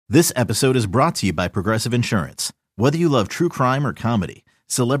This episode is brought to you by Progressive Insurance. Whether you love true crime or comedy,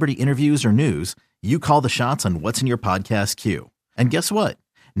 celebrity interviews or news, you call the shots on what's in your podcast queue. And guess what?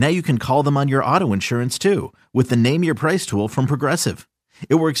 Now you can call them on your auto insurance too with the Name Your Price tool from Progressive.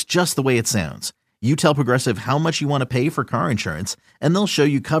 It works just the way it sounds. You tell Progressive how much you want to pay for car insurance, and they'll show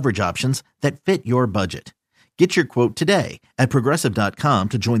you coverage options that fit your budget. Get your quote today at Progressive.com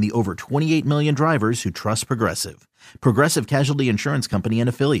to join the over 28 million drivers who trust Progressive. Progressive Casualty Insurance Company and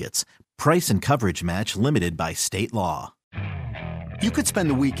Affiliates. Price and coverage match limited by state law. You could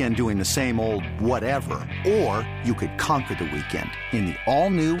spend the weekend doing the same old whatever, or you could conquer the weekend in the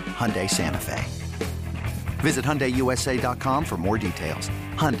all-new Hyundai Santa Fe. Visit HyundaiUSA.com for more details.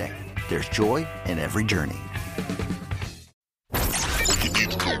 Hyundai, there's joy in every journey.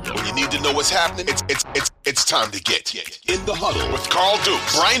 When you need to know what's happening, it's time to get in the huddle with Carl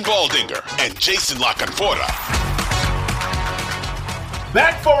Dukes, Brian Baldinger, and Jason LaCanfora.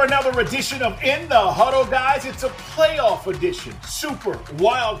 Back for another edition of In the Huddle, guys. It's a playoff edition, super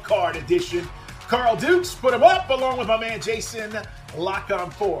wild card edition. Carl Dukes put him up along with my man Jason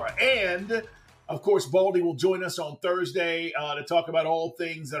LaCanfora. And, of course, Baldy will join us on Thursday to talk about all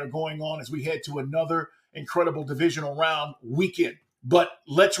things that are going on as we head to another incredible divisional round weekend. But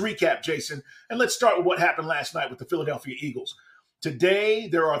let's recap, Jason, and let's start with what happened last night with the Philadelphia Eagles. Today,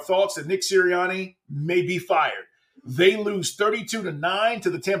 there are thoughts that Nick Sirianni may be fired. They lose 32-9 to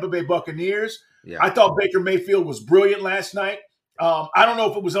the Tampa Bay Buccaneers. Yeah. I thought Baker Mayfield was brilliant last night. I don't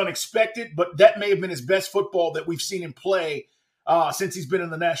know if it was unexpected, but that may have been his best football that we've seen him play since he's been in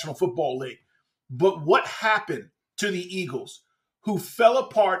the National Football League. But what happened to the Eagles, who fell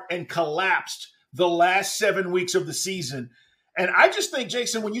apart and collapsed the last 7 weeks of the season? And I just think,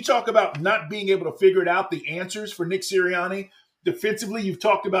 Jason, when you talk about not being able to figure it out, the answers for Nick Sirianni, defensively, you've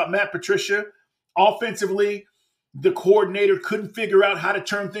talked about Matt Patricia. Offensively, the coordinator couldn't figure out how to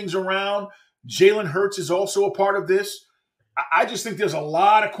turn things around. Jalen Hurts is also a part of this. I just think there's a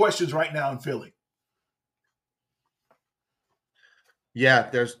lot of questions right now in Philly. Yeah,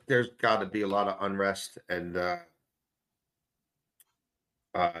 there's got to be a lot of unrest and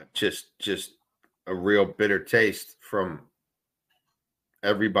just a real bitter taste from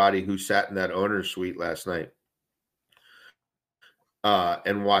everybody who sat in that owner's suite last night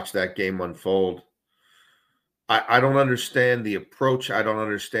and watched that game unfold. I don't understand the approach. I don't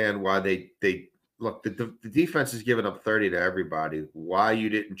understand why they look, the defense is giving up 30 to everybody. Why you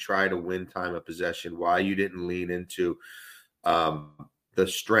didn't try to win time of possession, why you didn't lean into the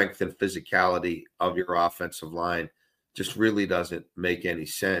strength and physicality of your offensive line just really doesn't make any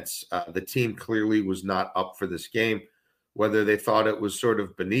sense. The team clearly was not up for this game, whether they thought it was sort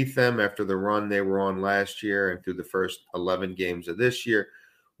of beneath them after the run they were on last year and through the first 11 games of this year,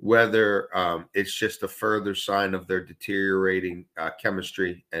 whether it's just a further sign of their deteriorating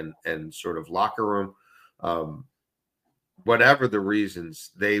chemistry and sort of locker room. Whatever the reasons,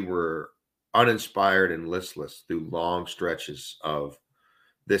 they were uninspired and listless through long stretches of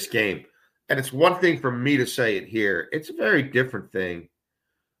this game. And it's one thing for me to say it here. It's a very different thing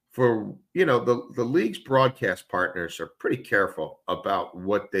for, the league's broadcast partners are pretty careful about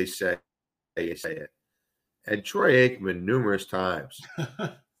what they say. They say it. And Troy Aikman numerous times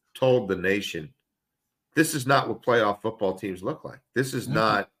told the nation, this is not what playoff football teams look like. This is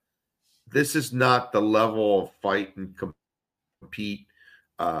not the level of fight and compete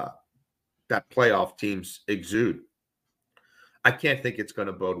that playoff teams exude. I can't think it's going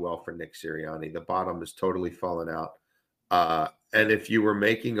to bode well for Nick Sirianni. The bottom is totally fallen out. And if you were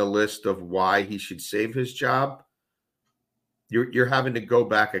making a list of why he should save his job, you're having to go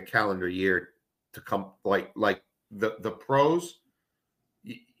back a calendar year to come like the pros.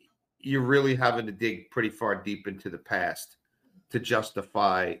 You're really having to dig pretty far deep into the past to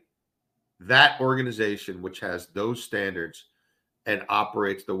justify that organization, which has those standards and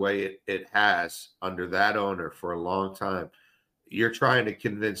operates the way it has under that owner for a long time. You're trying to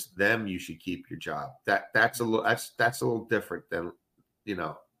convince them you should keep your job. That's a little different than,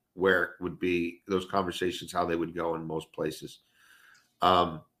 where it would be those conversations, how they would go in most places.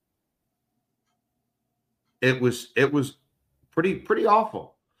 It was pretty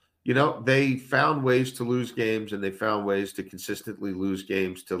awful. They found ways to lose games, and they found ways to consistently lose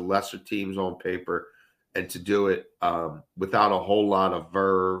games to lesser teams on paper, and to do it without a whole lot of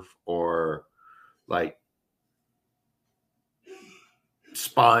verve or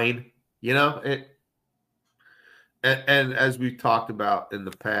spine, it. And as we've talked about in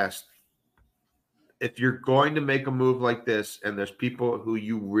the past, if you're going to make a move like this, and there's people who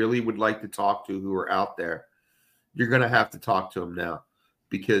you really would like to talk to who are out there, you're going to have to talk to them now,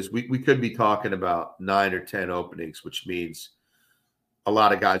 because we could be talking about 9 or 10 openings, which means a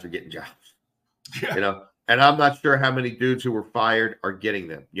lot of guys are getting jobs. Yeah. And I'm not sure how many dudes who were fired are getting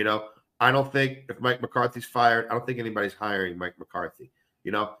them. I don't think if Mike McCarthy's fired, I don't think anybody's hiring Mike McCarthy.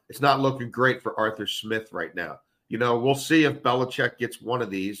 It's not looking great for Arthur Smith right now. We'll see if Belichick gets one of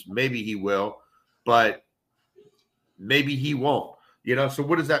these. Maybe he will, but maybe he won't. So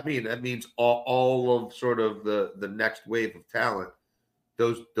what does that mean? That means all of sort of the next wave of talent,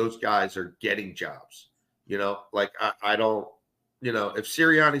 those guys are getting jobs. I don't, if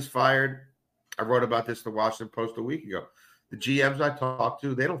Sirianni's fired, I wrote about this in the Washington Post a week ago. The GMs I talked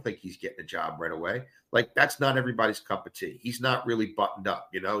to, they don't think he's getting a job right away. That's not everybody's cup of ті. He's not really buttoned up.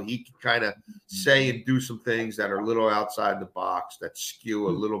 He can kind of say and do some things that are a little outside the box, that skew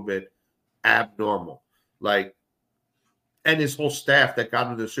a little bit abnormal. And his whole staff that got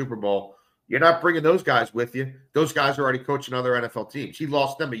into the Super Bowl, you're not bringing those guys with you. Those guys are already coaching other NFL teams. He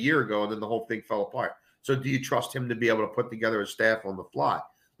lost them a year ago, and then the whole thing fell apart. So do you trust him to be able to put together a staff on the fly?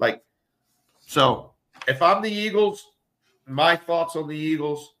 So if I'm the Eagles, my thoughts on the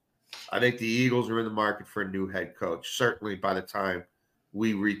Eagles, I think the Eagles are in the market for a new head coach, certainly by the time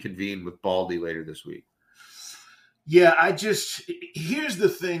we reconvene with Baldy later this week. Yeah, here's the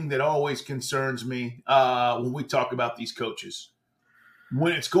thing that always concerns me when we talk about these coaches.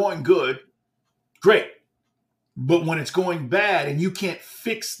 When it's going good, great. But when it's going bad and you can't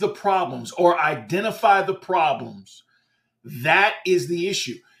fix the problems or identify the problems, that is the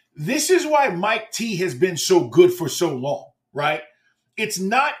issue. This is why Mike T has been so good for so long, right? It's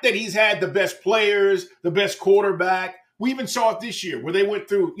not that he's had the best players, the best quarterback. We even saw it this year where they went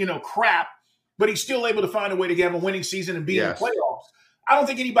through, crap, but he's still able to find a way to have a winning season and be in the playoffs. I don't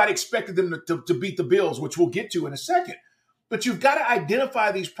think anybody expected them to beat the Bills, which we'll get to in a second. But you've got to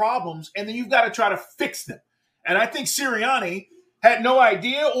identify these problems, and then you've got to try to fix them. And I think Sirianni had no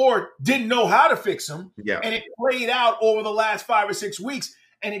idea or didn't know how to fix them, and it played out over the last 5 or 6 weeks,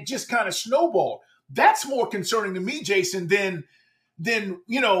 and it just kind of snowballed. That's more concerning to me, Jason, than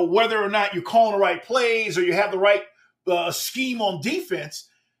whether or not you're calling the right plays or you have the right scheme on defense,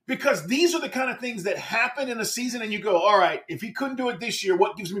 because these are the kind of things that happen in a season, and you go, all right, if he couldn't do it this year,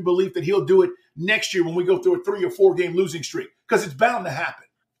 what gives me belief that he'll do it next year when we go through a 3 or 4 game losing streak? Because it's bound to happen.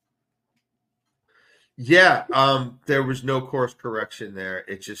 Yeah, there was no course correction there.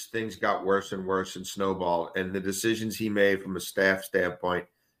 It just things got worse and worse and snowballed. And the decisions he made from a staff standpoint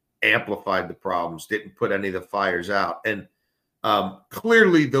amplified the problems, didn't put any of the fires out. And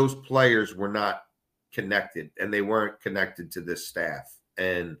clearly those players were not connected, and they weren't connected to this staff.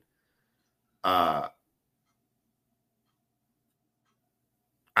 And I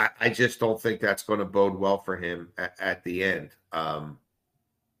just don't think that's going to bode well for him at the end. I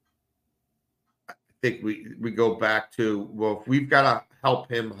think we go back to, well, if we've got to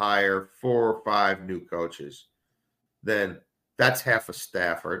help him hire 4 or 5 new coaches, then that's half a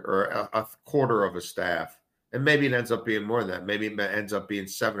staff or a quarter of a staff. And maybe it ends up being more than that. Maybe it ends up being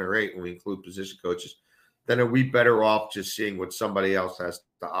 7 or 8 when we include position coaches. Then are we better off just seeing what somebody else has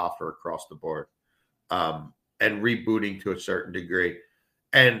to offer across the board and rebooting to a certain degree?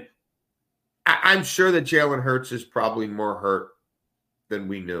 And I'm sure that Jalen Hurts is probably more hurt than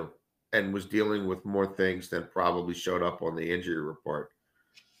we knew and was dealing with more things than probably showed up on the injury report.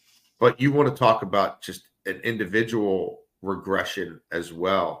 But you want to talk about just an individual regression as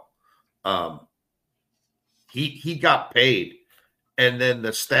well. He got paid, and then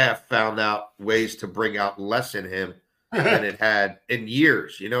the staff found out ways to bring out less in him than it had in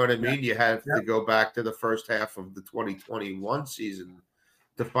years. You know what I mean? You had to go back to the first half of the 2021 season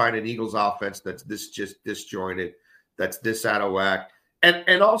to find an Eagles offense that's this just disjointed, that's this out of whack.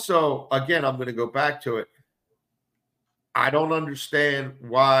 And also, again, I'm going to go back to it. I don't understand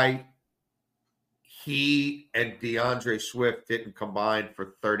why he and DeAndre Swift didn't combine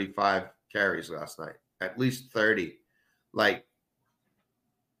for 35 carries last night, at least 30.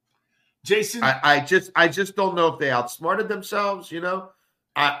 Jason, I just don't know if they outsmarted themselves.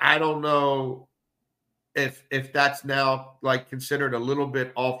 I don't know if that's now considered a little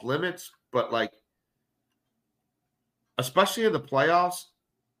bit off limits, but especially in the playoffs,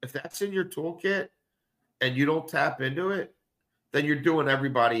 if that's in your toolkit and you don't tap into it, then you're doing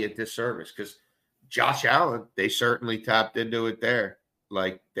everybody a disservice. Because Josh Allen, they certainly tapped into it there.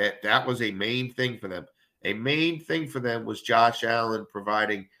 That was a main thing for them. A main thing for them was Josh Allen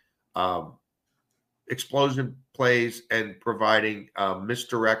providing explosion plays and providing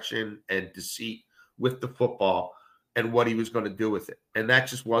misdirection and deceit with the football and what he was going to do with it. And that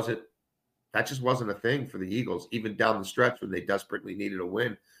just wasn't a thing for the Eagles. Even down the stretch when they desperately needed a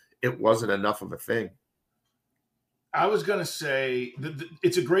win, it wasn't enough of a thing. I was going to say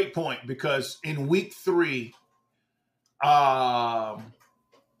it's a great point, because in week 3,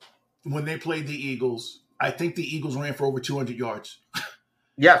 when they played the Eagles, I think the Eagles ran for over 200 yards.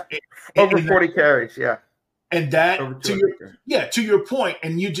 Yeah, over 40 carries. Yeah, and that over 200. to your point,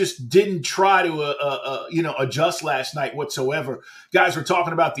 and you just didn't try to adjust last night whatsoever. Guys, we're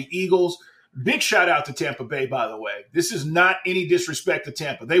talking about the Eagles. Big shout out to Tampa Bay, by the way. This is not any disrespect to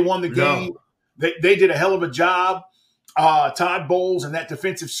Tampa. They won the game. They did a hell of a job. Todd Bowles and that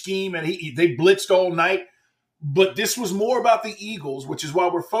defensive scheme, and they blitzed all night. But this was more about the Eagles, which is why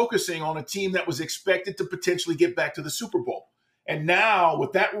we're focusing on a team that was expected to potentially get back to the Super Bowl. And now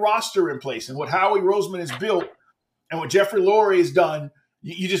with that roster in place and what Howie Roseman has built and what Jeffrey Lurie has done,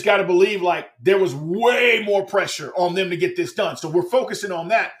 you just got to believe like there was way more pressure on them to get this done. So we're focusing on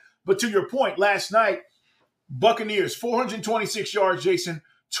that. But to your point, last night, Buccaneers, 426 yards, Jason,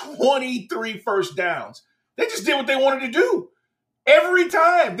 23 first downs. They just did what they wanted to do. Every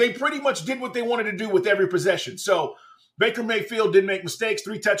time, they pretty much did what they wanted to do with every possession. So Baker Mayfield didn't make mistakes,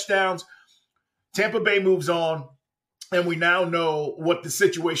 3 touchdowns. Tampa Bay moves on, and we now know what the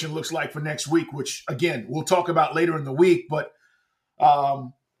situation looks like for next week, which, again, we'll talk about later in the week. But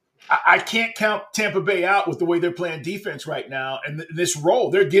I can't count Tampa Bay out with the way they're playing defense right now. And this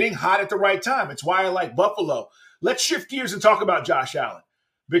role, they're getting hot at the right time. It's why I like Buffalo. Let's shift gears and talk about Josh Allen.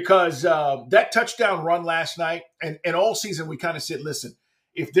 Because that touchdown run last night and all season, we kind of said, listen,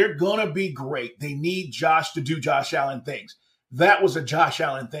 if they're going to be great, they need Josh to do Josh Allen things. That was a Josh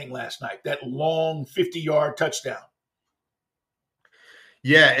Allen thing last night, that long 50-yard touchdown.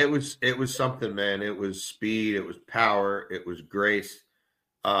 Yeah, it was something, man. It was speed, it was power, it was grace,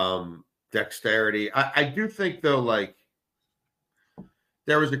 dexterity. I do think, though, like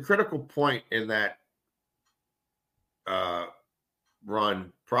there was a critical point in that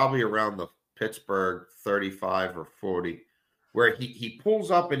run, probably around the Pittsburgh 35 or 40, where he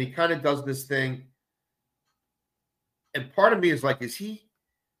pulls up and he kind of does this thing. And part of me is like, is he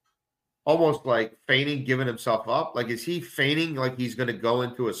almost like feigning, giving himself up? Like, is he feigning like he's going to go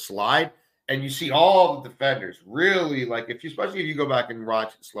into a slide? And you see all the defenders really, like, especially if you go back and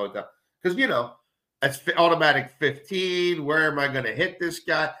watch it slow down, because, that's automatic 15. Where am I going to hit this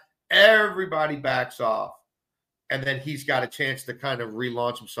guy? Everybody backs off. And then he's got a chance to kind of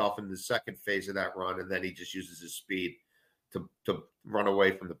relaunch himself in the second phase of that run, and then he just uses his speed to run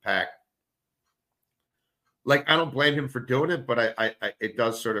away from the pack. Like, I don't blame him for doing it, but I it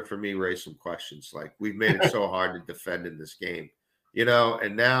does sort of, for me, raise some questions. Like, we've made it so hard to defend in this game,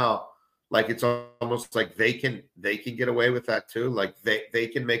 and now, like, it's almost like they can get away with that too. Like, they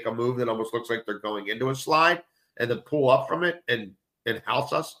can make a move that almost looks like they're going into a slide and then pull up from it and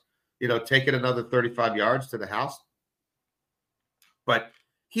house us. Take it another 35 yards to the house. But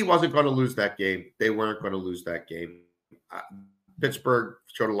he wasn't going to lose that game. They weren't going to lose that game. Pittsburgh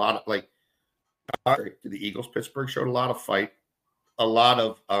showed a lot of, the Eagles, Pittsburgh showed a lot of fight, a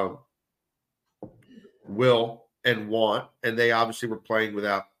lot of will and want. And they obviously were playing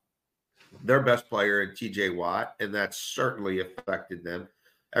without their best player in T.J. Watt, and that certainly affected them.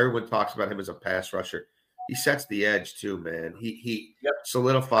 Everyone talks about him as a pass rusher. He sets the edge too, man. He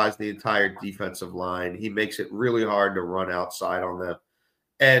solidifies the entire defensive line. He makes it really hard to run outside on them.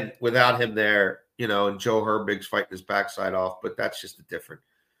 And without him there, and Joe Herbig's fighting his backside off, but that's just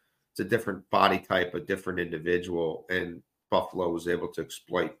it's a different body type, a different individual. And Buffalo was able to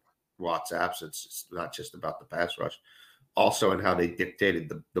exploit Watt's absence. It's not just about the pass rush, also in how they dictated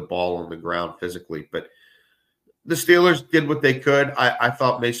the ball on the ground physically. But the Steelers did what they could. I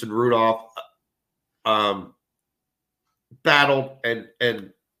thought Mason Rudolph battled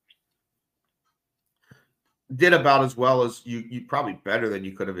and did about as well as you probably better than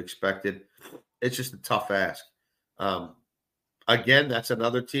you could have expected. It's just a tough ask. Again, that's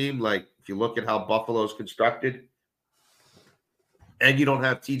another team. Like, if you look at how Buffalo's constructed and you don't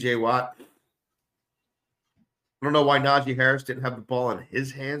have TJ Watt, I don't know why Najee Harris didn't have the ball in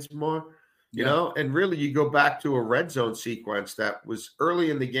his hands more. You know, and really you go back to a red zone sequence that was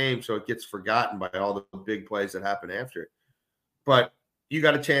early in the game, so it gets forgotten by all the big plays that happen after it. But you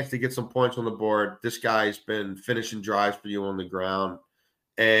got a chance to get some points on the board. This guy's been finishing drives for you on the ground,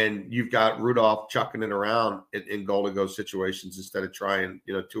 and you've got Rudolph chucking it around in goal-to-go situations instead of trying,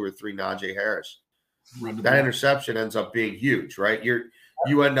 2 or 3 Najee Harris. That interception ends up being huge, right?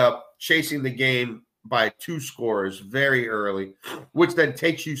 You end up chasing the game by 2 scores very early, which then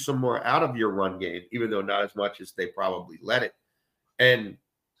takes you some more out of your run game, even though not as much as they probably let it. And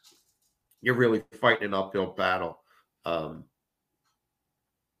you're really fighting an uphill battle. But,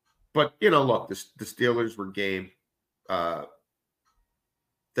 look, the Steelers were game.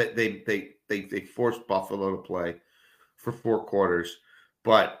 They forced Buffalo to play for 4 quarters.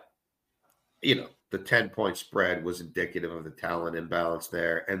 But, the 10-point spread was indicative of the talent imbalance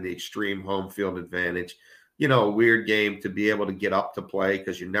there and the extreme home field advantage. A weird game to be able to get up to play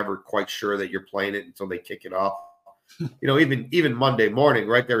because you're never quite sure that you're playing it until they kick it off. Even Monday morning,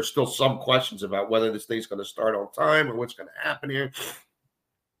 right, there are still some questions about whether this thing's going to start on time or what's going to happen here.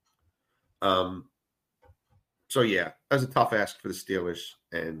 So yeah, that's a tough ask for the Steelers,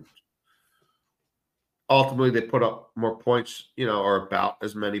 and ultimately they put up more points, or about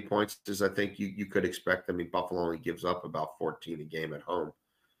as many points as I think you could expect. I mean, Buffalo only gives up about 14 a game at home,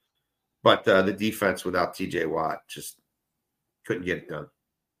 but the defense without TJ Watt just couldn't get it done.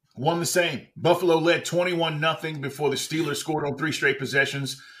 Won the same. Buffalo led 21-0 before the Steelers scored on 3 straight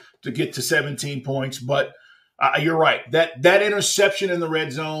possessions to get to 17 points. But you're right. That interception in the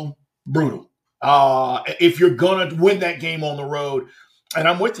red zone, brutal. If you're going to win that game on the road, and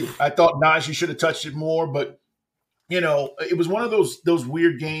I'm with you. I thought Najee should have touched it more, but, it was one of those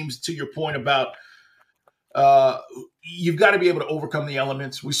weird games, to your point about you've got to be able to overcome the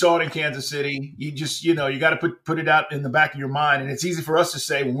elements. We saw it in Kansas City. You just, you got to put it out in the back of your mind. And it's easy for us to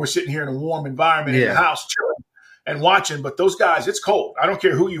say when we're sitting here in a warm environment in the house chilling and watching, but those guys, it's cold. I don't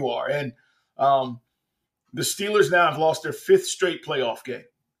care who you are. And the Steelers now have lost their 5th straight playoff game.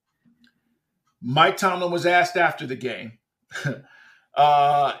 Mike Tomlin was asked after the game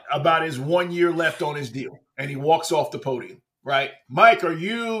about his 1 year left on his deal. And he walks off the podium, right? Mike,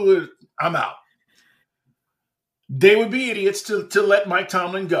 I'm out. They would be idiots to let Mike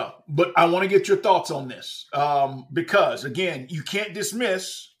Tomlin go. But I want to get your thoughts on this because, again, you can't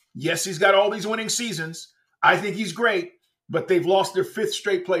dismiss. Yes, he's got all these winning seasons. I think he's great, but they've lost their 5th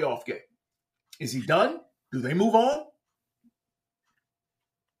straight playoff game. Is he done? Do they move on?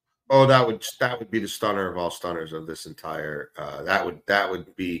 Oh, that would be the stunner of all stunners of this entire. That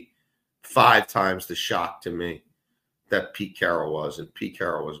would be 5 times the shock to me that Pete Carroll was, and Pete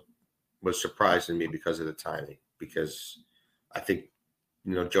Carroll was surprising me because of the timing. Because I think,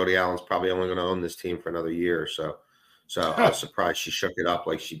 Jody Allen's probably only going to own this team for another year or so. So I was surprised she shook it up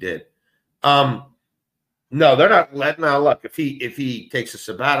like she did. No, they're not letting out. Look, if he takes a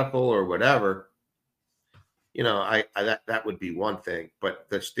sabbatical or whatever, that would be one thing. But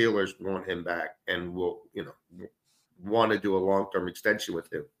the Steelers want him back and will, want to do a long-term extension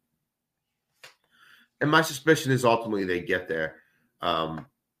with him. And my suspicion is ultimately they get there.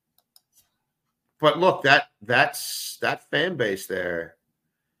 But look, that fan base there,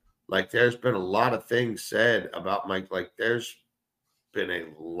 like there's been a lot of things said about Mike. Like there's been a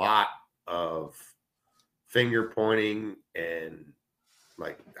lot of finger pointing and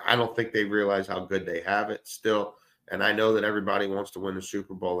like I don't think they realize how good they have it still. And I know that everybody wants to win the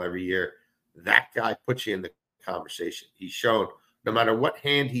Super Bowl every year. That guy puts you in the conversation. He's shown no matter what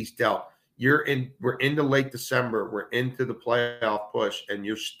hand he's dealt, we're into late December, we're into the playoff push, and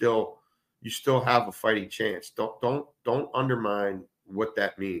you still have a fighting chance. Don't undermine what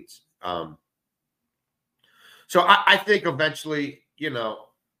that means. So I think eventually,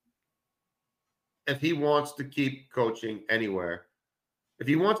 if he wants to keep coaching anywhere, if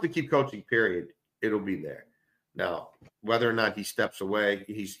he wants to keep coaching, period, it'll be there. Now, whether or not he steps away,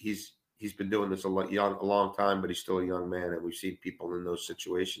 he's been doing this a long time, but he's still a young man, and we've seen people in those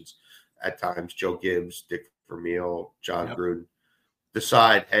situations at times. Joe Gibbs, Dick Vermeil, John Gruden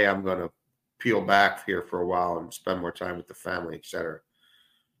decide, hey, I'm going to peel back here for a while and spend more time with the family, et cetera.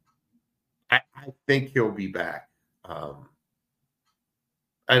 I think he'll be back. And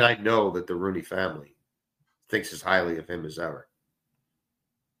I know that the Rooney family thinks as highly of him as ever.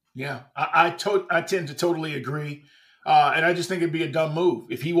 Yeah, I tend to totally agree. And I just think it'd be a dumb move.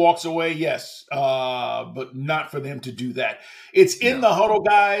 If he walks away, yes, but not for them to do that. It's in the huddle,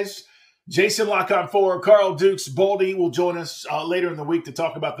 guys. Jason Lock-on-4, Carl Dukes, Baldy will join us later in the week to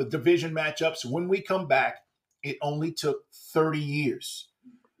talk about the division matchups. When we come back, it only took 30 years.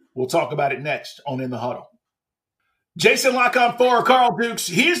 We'll talk about it next on In the Huddle. Jason Lock-on-4, Carl Dukes.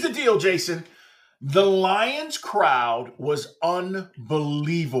 Here's the deal, Jason. The Lions crowd was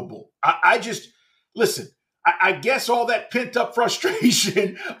unbelievable. Listen, I guess all that pent-up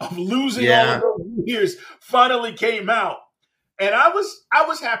frustration of losing all of those years finally came out. And I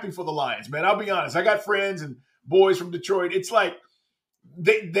was happy for the Lions, man. I'll be honest. I got friends and boys from Detroit. It's like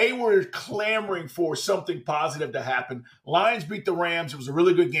they were clamoring for something positive to happen. Lions beat the Rams. It was a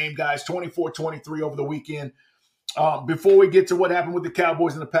really good game, guys, 24-23 over the weekend. Before we get to what happened with the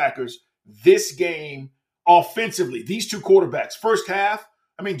Cowboys and the Packers, this game offensively, these two quarterbacks, first half,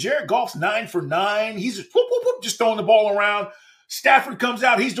 I mean, Jared Goff's 9 for 9. He's just, whoop, whoop, whoop, just throwing the ball around. Stafford comes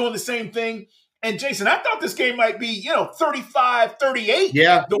out. He's doing the same thing. And, Jason, I thought this game might be, 35-38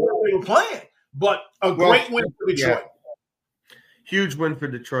 the way they were playing. But a great win for Detroit. Yeah. Huge win for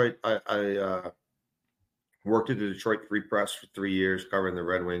Detroit. Worked at the Detroit Free Press for 3 years, covering the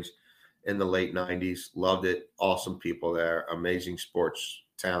Red Wings in the late 90s. Loved it. Awesome people there. Amazing sports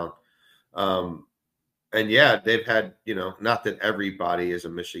town. And yeah, they've had, not that everybody is a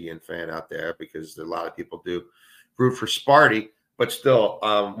Michigan fan out there, because a lot of people do root for Sparty, but still,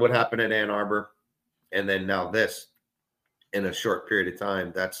 what happened in Ann Arbor and then now this in a short period of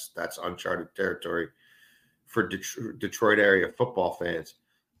time, that's uncharted territory for Detroit area football fans.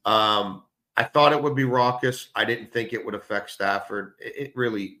 I thought it would be raucous. I didn't think it would affect Stafford. It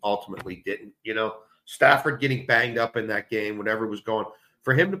really ultimately didn't. Stafford getting banged up in that game, whatever was going –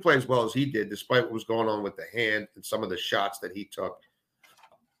 for him to play as well as he did, despite what was going on with the hand and some of the shots that he took,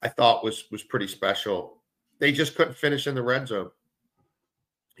 I thought was pretty special. They just couldn't finish in the red zone.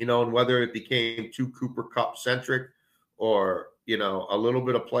 And whether it became too Cooper Kupp centric or, a little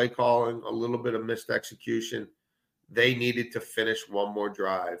bit of play calling, a little bit of missed execution, they needed to finish one more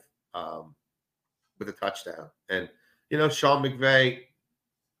drive with a touchdown. And, Sean McVay,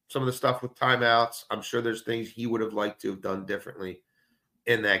 some of the stuff with timeouts, I'm sure there's things he would have liked to have done differently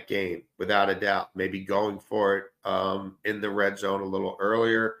in that game, without a doubt. Maybe going for it in the red zone a little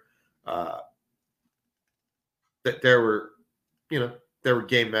earlier. That there were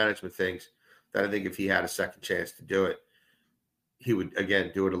game management things that I think if he had a second chance to do it, he would,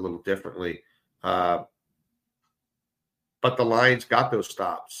 again, do it a little differently. But the Lions got those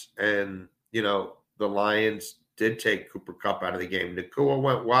stops. And, the Lions did take Cooper Kupp out of the game. Nakua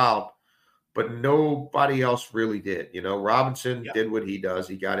went wild, but nobody else really did. Robinson did what he does.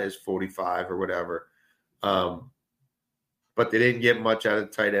 He got his 45 or whatever. But they didn't get much out of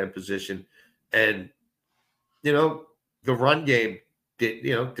the tight end position. And, the run game did,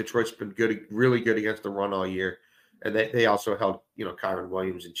 Detroit's been good, really good against the run all year. And they also held, Kyron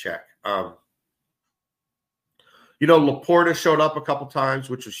Williams in check. Laporta showed up a couple times,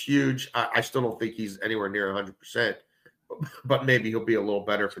 which was huge. I still don't think he's anywhere near 100%, but maybe he'll be a little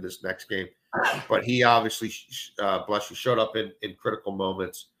better for this next game. But he obviously, showed up in critical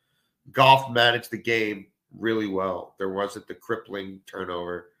moments. Goff managed the game really well. There wasn't the crippling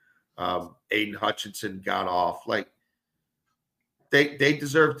turnover. Aiden Hutchinson got off. Like, they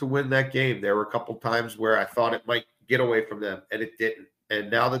deserved to win that game. There were a couple times where I thought it might get away from them, and it didn't. And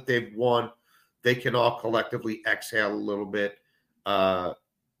now that they've won, they can all collectively exhale a little bit. And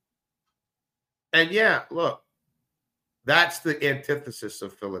yeah, look, that's the antithesis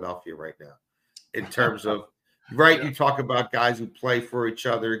of Philadelphia right now in terms of, right, you talk about guys who play for each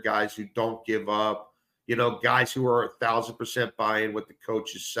other, guys who don't give up, guys who are 1,000% buy-in what the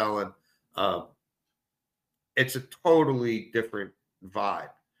coach is selling. It's a totally different vibe.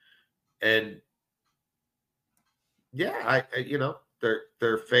 And yeah,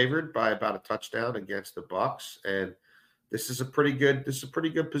 they're favored by about a touchdown against the Bucs, and this is a pretty good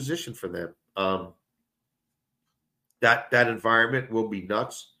position for them. That environment will be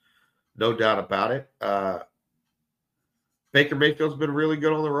nuts, no doubt about it. Baker Mayfield's been really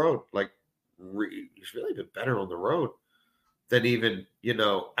good on the road. Like, he's really been better on the road than even,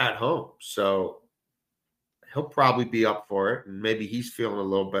 at home. So he'll probably be up for it, and maybe he's feeling a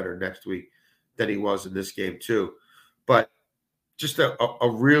little better next week than he was in this game too. But just a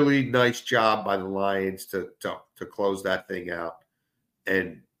really nice job by the Lions to close that thing out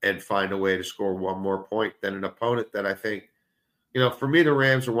and find a way to score one more point than an opponent that I think, for me, the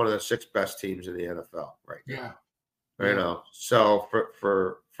Rams are one of the 6 best teams in the NFL right now. Yeah. So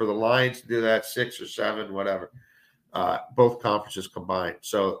for the Lions to do that, 6 or 7, whatever, both conferences combined.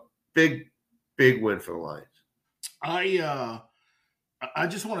 So big win for the Lions. I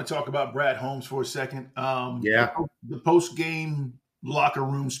just want to talk about Brad Holmes for a second. The post-game locker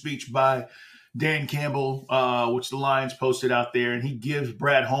room speech by Dan Campbell, which the Lions posted out there, and he gives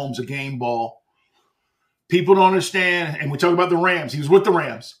Brad Holmes a game ball. People don't understand, and we talk about the Rams. He was with the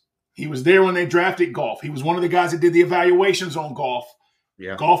Rams. He was there when they drafted Goff. He was one of the guys that did the evaluations on Goff.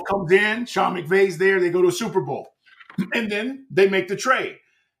 Yeah. Goff comes in, Sean McVay's there, they go to a Super Bowl. And then they make the trade.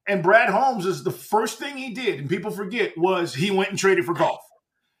 And Brad Holmes is the first thing he did, and people forget, was he went and traded for Goff.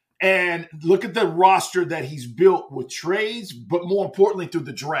 And look at the roster that he's built with trades, but more importantly through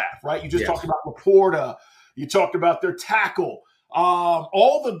the draft, right? You just talked about Laporta. You talked about their tackle.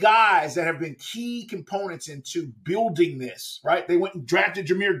 All the guys that have been key components into building this, right? They went and drafted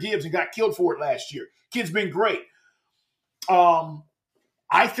Jahmyr Gibbs and got killed for it last year. Kid's been great.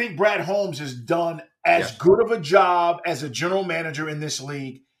 I think Brad Holmes has done as good of a job as a general manager in this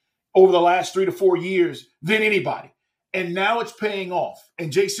league over the last 3 to 4 years than anybody. And now it's paying off.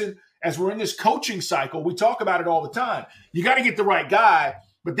 And Jason, as we're in this coaching cycle, we talk about it all the time. You got to get the right guy,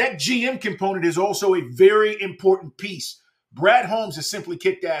 but that GM component is also a very important piece. Brad Holmes has simply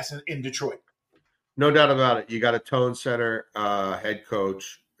kicked ass in Detroit. No doubt about it. You got a tone center head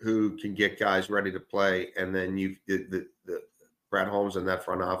coach who can get guys ready to play, and then the Brad Holmes and that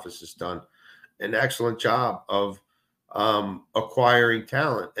front office has done an excellent job of acquiring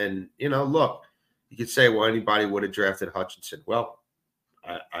talent. And look, you could say, well, anybody would have drafted Hutchinson. Well,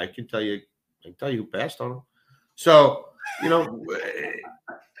 I can tell you who passed on him. So you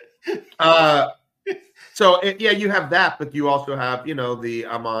have that, but you also have, the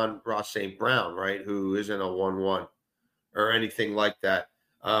Amon-Ra St. Brown, right, who isn't a 1-1 or anything like that.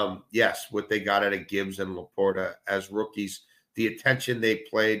 Yes, what they got out of Gibbs and Laporta as rookies, the attention they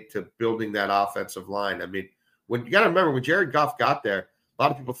played to building that offensive line. I mean, you got to remember, when Jared Goff got there, a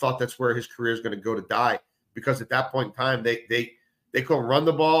lot of people thought that's where his career is going to go to die, because at that point in time, they couldn't run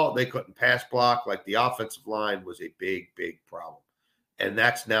the ball, they couldn't pass block. Like, the offensive line was a big, big problem. And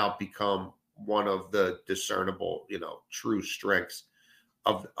that's now become one of the discernible, true strengths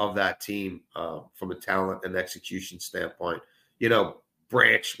of that team from a talent and execution standpoint.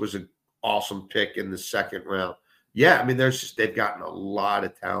 Branch was an awesome pick in the second round. Yeah, I mean, they've gotten a lot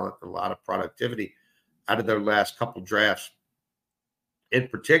of talent, a lot of productivity out of their last couple drafts in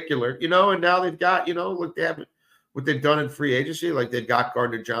particular, and now they've got, look, they have what they've done in free agency. Like, they've got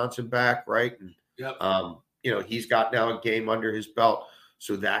Gardner Johnson back, right? And, Yep. He's got now a game under his belt.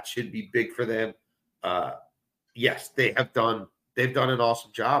 So that should be big for them. Yes, they've done an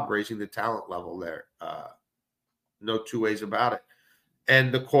awesome job raising the talent level there. No two ways about it.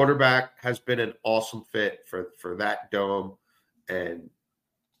 And the quarterback has been an awesome fit for that dome and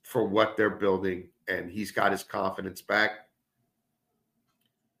for what they're building. And he's got his confidence back.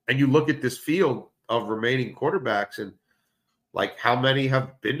 And you look at this field of remaining quarterbacks, and like, how many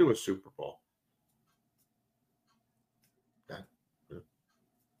have been to a Super Bowl? Not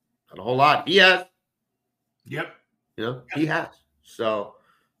a whole lot. He has. Yep. He has. So,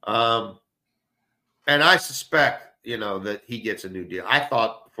 and I suspect, that he gets a new deal. I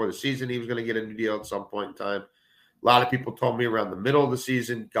thought before the season he was going to get a new deal at some point in time. A lot of people told me around the middle of the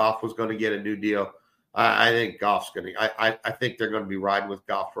season Goff was going to get a new deal. I think Goff's going to. I think they're going to be riding with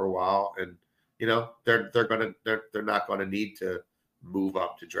Goff for a while, and they're not going to need to move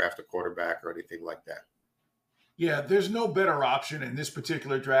up to draft a quarterback or anything like that. Yeah, there's no better option in this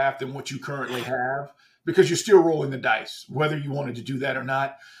particular draft than what you currently have, because you're still rolling the dice, whether you wanted to do that or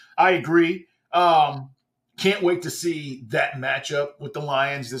not. I agree. Can't wait to see that matchup with the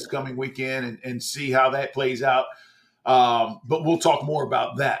Lions this coming weekend and see how that plays out. But we'll talk more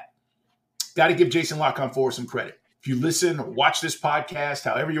about that. Got to give Jason Lock-On-4 some credit. If you listen or watch this podcast,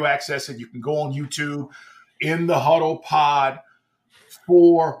 however you access it, you can go on YouTube, In the Huddle Pod,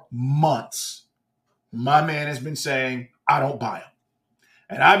 for months. My man has been saying, I don't buy him.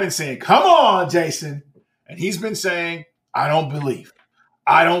 And I've been saying, come on, Jason. And he's been saying, I don't believe.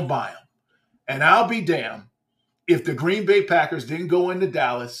 I don't buy him. And I'll be damned if the Green Bay Packers didn't go into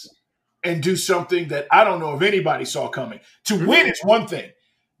Dallas and do something that I don't know if anybody saw coming. To win is one thing.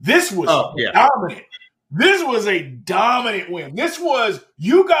 This was dominant. This was a dominant win. This was,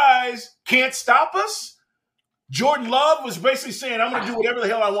 you guys can't stop us. Jordan Love was basically saying, I'm going to do whatever the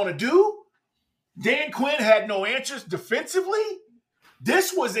hell I want to do. Dan Quinn had no answers defensively.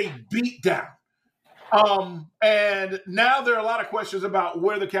 This was a beatdown. And now there are a lot of questions about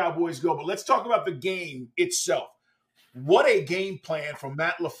where the Cowboys go. But let's talk about the game itself. What a game plan from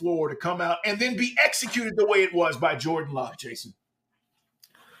Matt LaFleur to come out and then be executed the way it was by Jordan Love, Jason.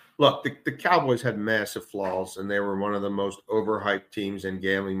 Look, the Cowboys had massive flaws, and they were one of the most overhyped teams in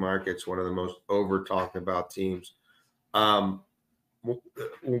gambling markets, one of the most over-talked about teams. One of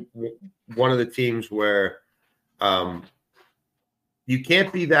the teams where you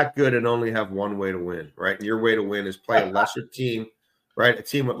can't be that good and only have one way to win, right? And your way to win is play a lesser team, right? A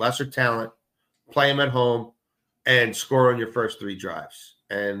team with lesser talent, play them at home, and score on your first three drives.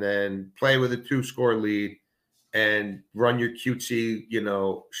 And then play with a 2-score lead and run your cutesy,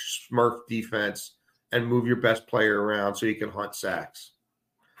 Smurf defense and move your best player around so you can hunt sacks,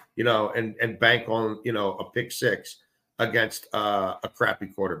 and bank on, a pick six against a crappy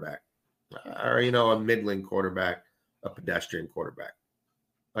quarterback or, a middling quarterback, a pedestrian quarterback.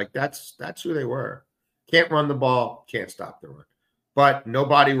 Like, that's who they were. Can't run the ball, can't stop the run. But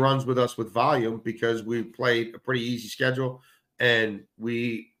nobody runs with us with volume because we played a pretty easy schedule and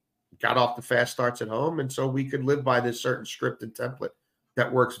we got off the fast starts at home. And so we could live by this certain scripted template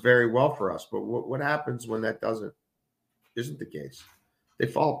that works very well for us. But what happens when that isn't the case? They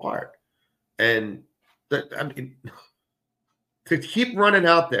fall apart. And to keep running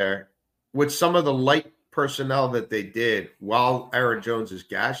out there with some of the light personnel that they did while Aaron Jones is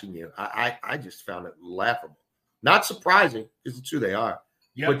gashing you, I just found it laughable. Not surprising because it's who they are,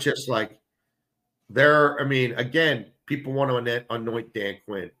 but just like, Again, people want to anoint Dan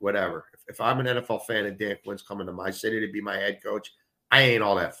Quinn, whatever. If I'm an NFL fan and Dan Quinn's coming to my city to be my head coach, I ain't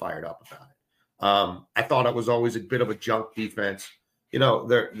all that fired up about it. I thought it was always a bit of a junk defense. A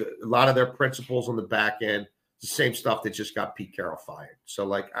lot of their principles on the back end, the same stuff that just got Pete Carroll fired. So,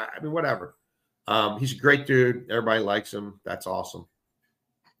 whatever. He's a great dude. Everybody likes him. That's awesome.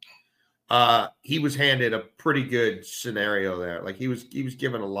 He was handed a pretty good scenario there. He was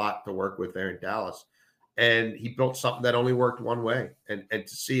given a lot to work with there in Dallas, and he built something that only worked one way. And to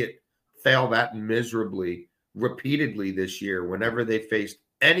see it fail that miserably repeatedly this year, whenever they faced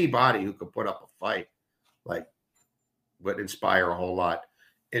anybody who could put up a fight, would inspire a whole lot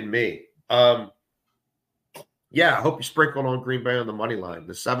in me. I hope you sprinkled on Green Bay on the money line.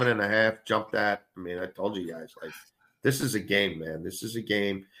 The 7.5 jumped that. I told you guys, this is a game, man. This is a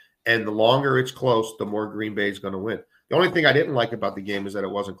game. And the longer it's close, the more Green Bay is going to win. The only thing I didn't like about the game is that it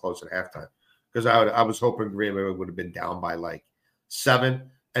wasn't close at halftime, because I was hoping Green Bay would have been down by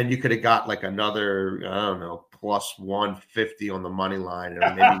 7, and you could have got another, plus 150 on the money line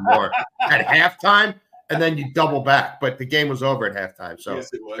or maybe more at halftime, and then you double back. But the game was over at halftime, so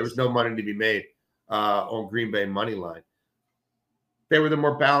yes, there was no money to be made on Green Bay money line. They were the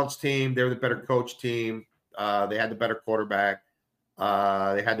more balanced team. They were the better coach team. They had the better quarterback.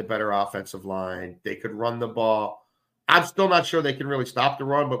 They had the better offensive line. They could run the ball. I'm still not sure they can really stop the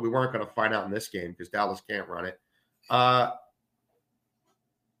run, but we weren't going to find out in this game because Dallas can't run it.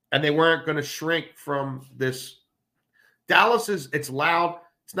 And they weren't going to shrink from this. Dallas it's loud.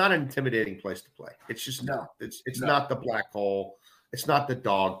 It's not an intimidating place to play. It's just not. It's not the black hole. It's not the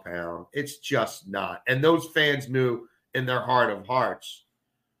dog pound. It's just not. And those fans knew in their heart of hearts,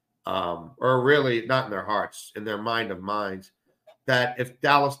 or really not in their hearts, in their mind of minds, that if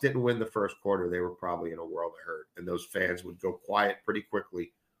Dallas didn't win the first quarter, they were probably in a world of hurt. And those fans would go quiet pretty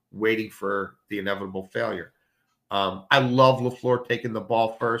quickly, waiting for the inevitable failure. I love LaFleur taking the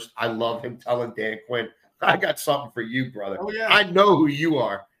ball first. I love him telling Dan Quinn, I got something for you, brother. Oh, yeah. I know who you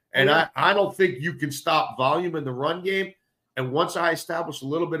are. And I don't think you can stop volume in the run game. And once I establish a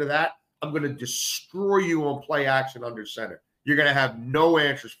little bit of that, I'm going to destroy you on play action under center. You're going to have no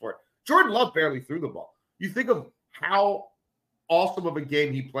answers for it. Jordan Love barely threw the ball. You think of how awesome of a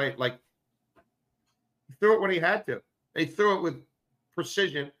game he played. He threw it when he had to. And he threw it with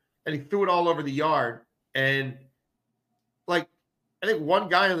precision, and he threw it all over the yard. And I think one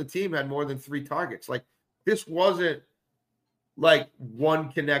guy on the team had more than 3 targets. This wasn't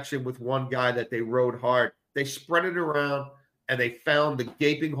one connection with one guy that they rode hard. They spread it around, and they found the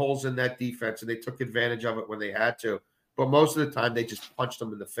gaping holes in that defense, and they took advantage of it when they had to. But most of the time, they just punched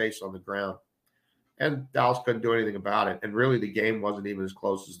them in the face on the ground. And Dallas couldn't do anything about it. And really, the game wasn't even as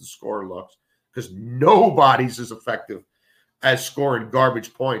close as the score looks, because nobody's as effective as scoring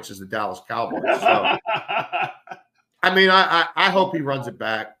garbage points as the Dallas Cowboys. So, I hope he runs it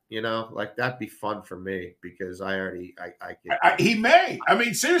back. That'd be fun for me, because he may.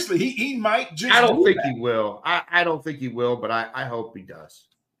 Seriously, he might just. I don't think he will. I don't think he will, but I hope he does,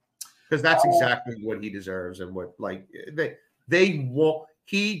 because that's exactly what he deserves, and what they won't.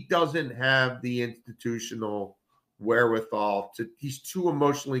 He doesn't have the institutional wherewithal to. He's too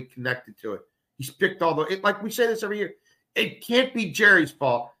emotionally connected to it. He's picked all the. We say this every year. It can't be Jerry's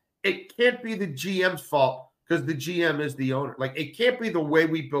fault. It can't be the GM's fault, because the GM is the owner. It can't be the way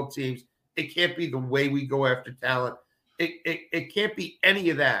we build teams. It can't be the way we go after talent. It can't be any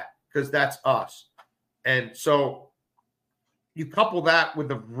of that, because that's us. And so you couple that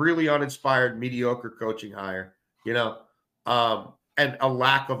with a really uninspired, mediocre coaching hire, and a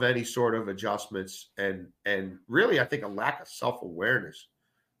lack of any sort of adjustments, and really, I think, a lack of self-awareness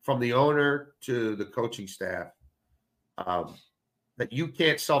from the owner to the coaching staff, that you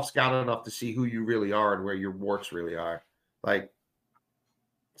can't self-scout enough to see who you really are and where your warts really are.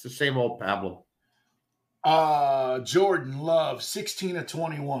 It's the same old Pablo. Jordan Love, 16 of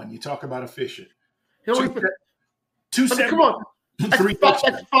 21. You talk about efficient. Come on.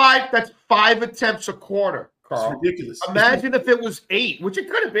 That's 5 attempts a quarter, Carl. It's ridiculous. Imagine if it was 8, which it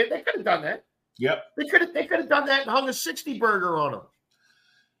could have been. They could have done that. Yep. They could have done that and hung a 60 burger on him.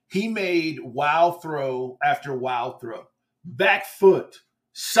 He made wow throw after wow throw. Back foot,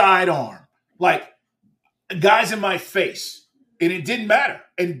 sidearm, guys in my face. And it didn't matter.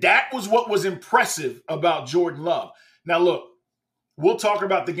 And that was what was impressive about Jordan Love. Now, look, we'll talk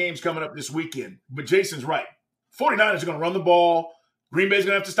about the games coming up this weekend, but Jason's right. 49ers are going to run the ball. Green Bay's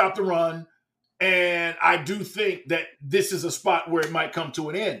going to have to stop the run. And I do think that this is a spot where it might come to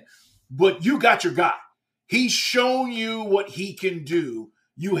an end. But you got your guy. He's shown you what he can do.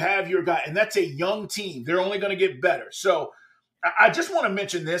 You have your guy. And that's a young team. They're only going to get better. So I just want to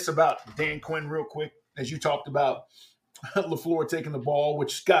mention this about Dan Quinn real quick, as you talked about LaFleur taking the ball,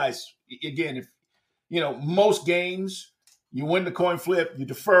 which, guys, again, if most games you win the coin flip, you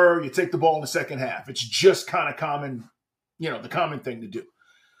defer, you take the ball in the second half. It's just kind of common, the common thing to do.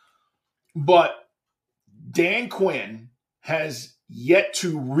 But Dan Quinn has yet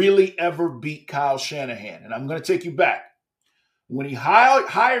to really ever beat Kyle Shanahan. And I'm going to take you back. When he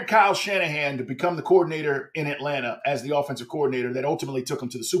hired Kyle Shanahan to become the coordinator in Atlanta as the offensive coordinator that ultimately took him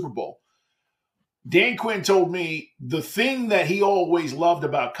to the Super Bowl, Dan Quinn told me the thing that he always loved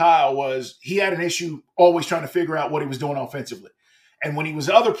about Kyle was he had an issue always trying to figure out what he was doing offensively. And when he was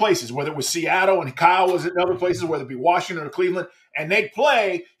other places, whether it was Seattle and Kyle was in other places, whether it be Washington or Cleveland, and they'd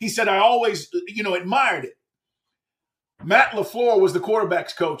play, he said, I always, admired it. Matt LaFleur was the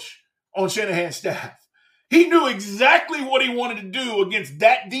quarterback's coach on Shanahan's staff. He knew exactly what he wanted to do against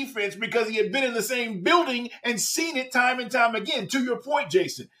that defense because he had been in the same building and seen it time and time again. To your point,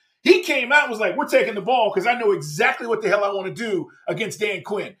 Jason, he came out and was like, we're taking the ball because I know exactly what the hell I want to do against Dan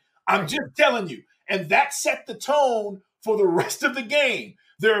Quinn. I'm just telling you. And that set the tone for the rest of the game.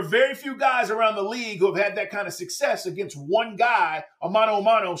 There are very few guys around the league who have had that kind of success against one guy, a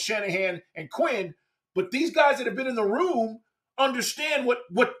mano, Shanahan and Quinn. But these guys that have been in the room understand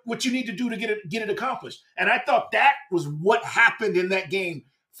what you need to do to get it accomplished. And I thought that was what happened in that game.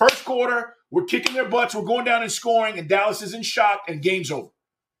 First quarter, we're kicking their butts, we're going down and scoring, and Dallas is in shock, and game's over.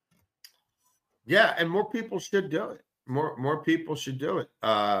 Yeah, and more people should do it. More people should do it.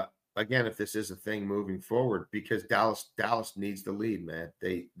 Again, if this is a thing moving forward, because Dallas needs the lead, man.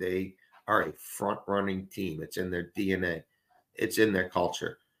 They are a front-running team. It's in their DNA. It's in their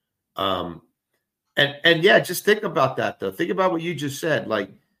culture. And yeah, just think about that, though. Think about what you just said.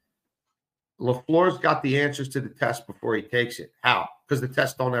 Like, LaFleur's got the answers to the test before he takes it. How? Because the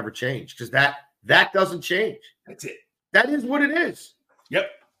tests don't ever change. Because that doesn't change. That's it. That is what it is. Yep.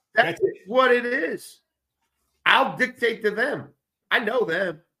 That's what it is. I'll dictate to them. I know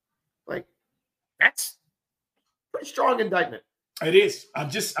them. Like, that's pretty strong indictment. It is.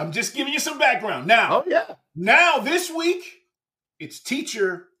 I'm just giving you some background. Now, Now this week, it's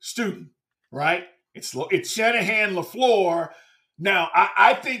teacher, student, right? It's Shanahan, LaFleur. Now,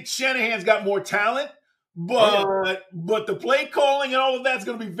 I think Shanahan's got more talent, but the play calling and all of that's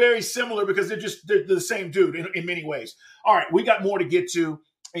going to be very similar because they're the same dude in many ways. All right, we got more to get to,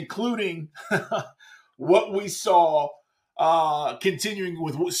 including what we saw continuing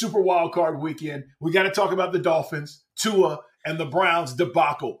with Super Wild Card Weekend. We got to talk about the Dolphins, Tua, and the Browns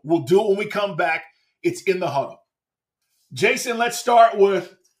debacle. We'll do it when we come back. It's in the huddle. Jason, let's start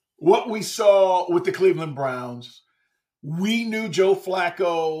with what we saw with the Cleveland Browns. We knew Joe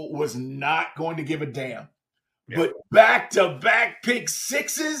Flacco was not going to give a damn. Yeah. But back-to-back pick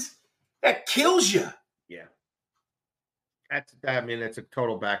sixes, that kills you. Yeah. That's a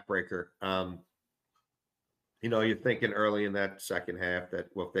total backbreaker. You're thinking early in that second half that,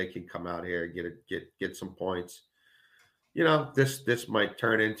 well, if they can come out here and get some points, this might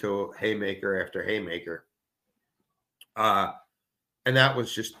turn into haymaker after haymaker. And that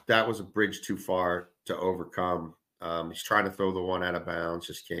was a bridge too far to overcome. He's trying to throw the one out of bounds,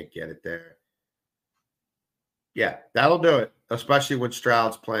 just can't get it there. Yeah, that'll do it, especially when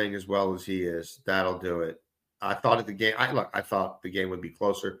Stroud's playing as well as he is. That'll do it. I thought the game would be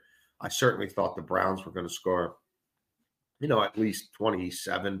closer. I certainly thought the Browns were going to score, at least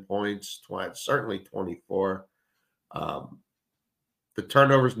 27 points, certainly 24. The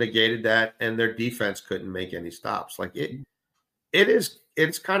turnovers negated that, and their defense couldn't make any stops. Like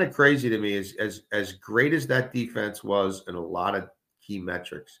it's kind of crazy to me as great as that defense was in a lot of key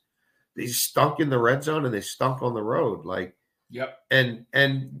metrics. They stunk in the red zone and they stunk on the road. Like, yep. And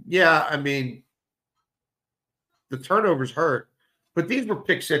yeah, I mean, the turnovers hurt, but these were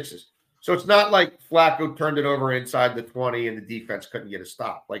pick sixes. So it's not like Flacco turned it over inside the 20 and the defense couldn't get a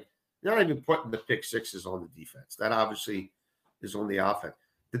stop. Like, they're not even putting the pick sixes on the defense. That obviously is on the offense.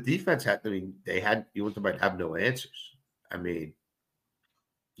 The defense have no answers. I mean,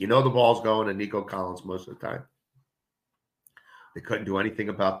 the ball's going to Nico Collins most of the time. They couldn't do anything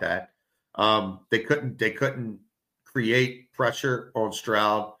about that. They couldn't create pressure on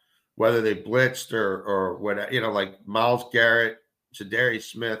Stroud, whether they blitzed or whatever, like Myles Garrett, Zadarius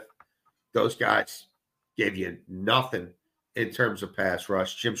Smith, those guys gave you nothing in terms of pass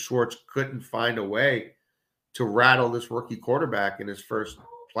rush. Jim Schwartz couldn't find a way to rattle this rookie quarterback in his first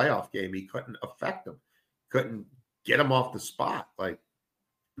playoff game. He couldn't affect him, couldn't get him off the spot. Like,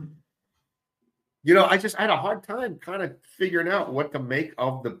 I had a hard time kind of figuring out what to make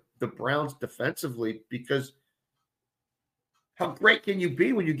of the Browns defensively, because how great can you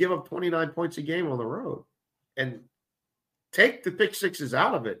be when you give up 29 points a game on the road? And take the pick sixes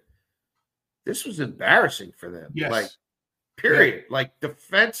out of it, this was embarrassing for them. Yes. Like, period. Yeah. Like,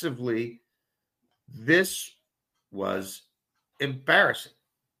 defensively, this was embarrassing.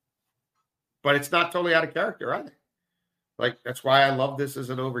 But it's not totally out of character either. Like, that's why I love this as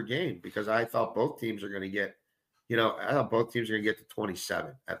an over game, because I thought both teams are going to get, I thought both teams are going to get to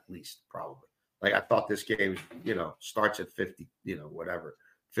 27 at least, probably. Like, I thought this game, starts at 50,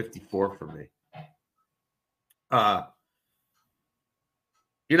 54 for me. And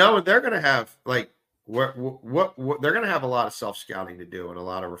they're going to have, like, what they're going to have a lot of self-scouting to do and a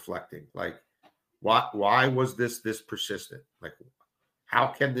lot of reflecting. Like, why was this persistent? Like, how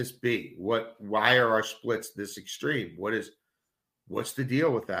can this be? Why are our splits this extreme? What's the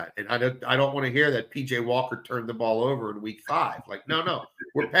deal with that? And I don't want to hear that PJ Walker turned the ball over in week 5. Like, no,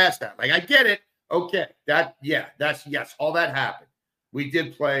 we're past that. Like, I get it. Okay. Yes, all that happened. We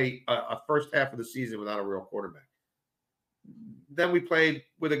did play a first half of the season without a real quarterback. Then we played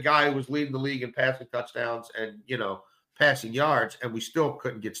with a guy who was leading the league in passing touchdowns and, passing yards, and we still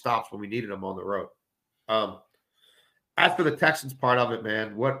couldn't get stops when we needed them on the road. As for the Texans part of it,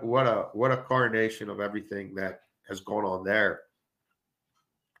 man, what a coronation of everything that has gone on there.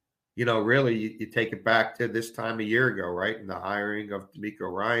 Really, you take it back to this time a year ago, right? And the hiring of D'Amico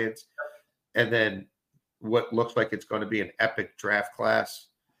Ryans, and then what looks like it's going to be an epic draft class.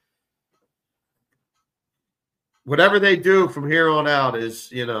 Whatever they do from here on out is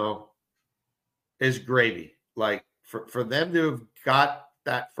gravy. Like, for them to have got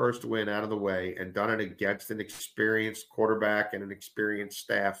that first win out of the way and done it against an experienced quarterback and an experienced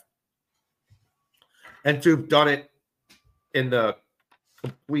staff, and to have done it in the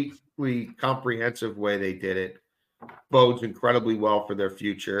completely comprehensive way they did it, bodes incredibly well for their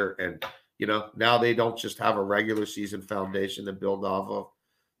future. And, now they don't just have a regular season foundation to build off of.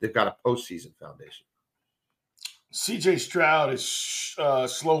 They've got a postseason foundation. CJ Stroud is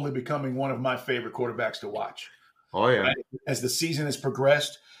slowly becoming one of my favorite quarterbacks to watch. Oh, yeah. Right? As the season has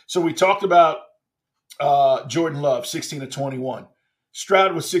progressed. So we talked about Jordan Love, 16 of 21.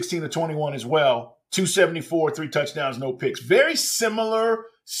 Stroud was 16 of 21 as well. 274, 3 touchdowns, no picks. Very similar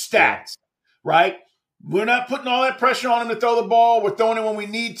stats, right? We're not putting all that pressure on him to throw the ball. We're throwing it when we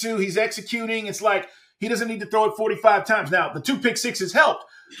need to. He's executing. It's like he doesn't need to throw it 45 times. Now, the 2 pick sixes helped.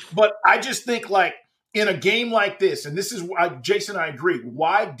 But I just think, like, in a game like this, and this is why, Jason, I agree,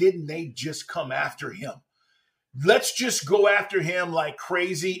 why didn't they just come after him? Let's just go after him like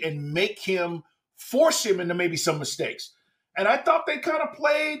crazy and force him into maybe some mistakes. And I thought they kind of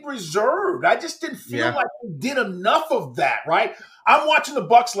played reserved. I just didn't feel like they did enough of that, right? I'm watching the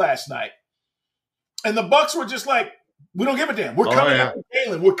Bucs last night, and the Bucs were just like, we don't give a damn. We're coming after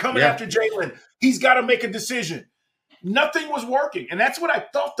Jalen. We're coming after Jalen. He's got to make a decision. Nothing was working. And that's what I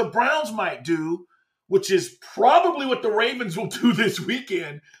thought the Browns might do, which is probably what the Ravens will do this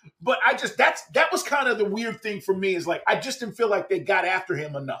weekend. But that was kind of the weird thing for me, is like, I just didn't feel like they got after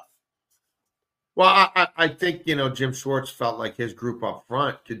him enough. Well, I think, Jim Schwartz felt like his group up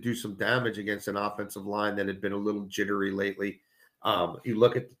front could do some damage against an offensive line that had been a little jittery lately. You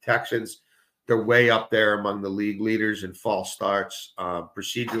look at the Texans, they're way up there among the league leaders in false starts,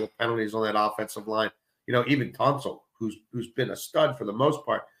 procedural penalties on that offensive line. Even Tunsil, who's been a stud for the most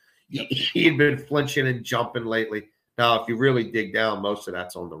part, he had been flinching and jumping lately. Now, if you really dig down, most of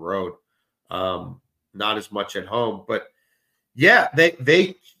that's on the road, not as much at home. But yeah,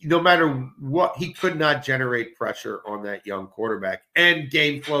 they no matter what, he could not generate pressure on that young quarterback. And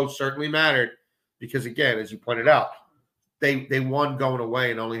game flow certainly mattered because, again, as you pointed out, they won going away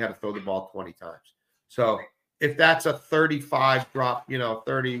and only had to throw the ball 20 times. So if that's a 35 drop,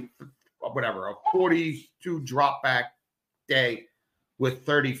 30, whatever, a 42 drop back day with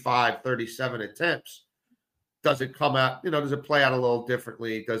 35, 37 attempts, does it come out, does it play out a little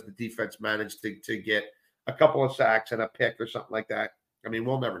differently? Does the defense manage to get a couple of sacks and a pick or something like that? I mean,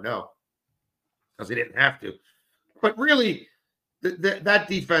 we'll never know because they didn't have to. But really, that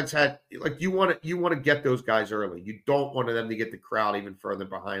defense had, like, you want to get those guys early. You don't want them to get the crowd even further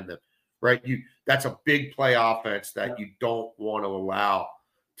behind them, right? That's a big play offense that you don't want to allow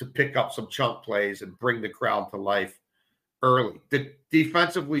to pick up some chunk plays and bring the crowd to life early.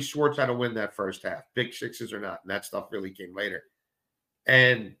 Defensively, Schwartz had to win that first half, big sixes or not, and that stuff really came later.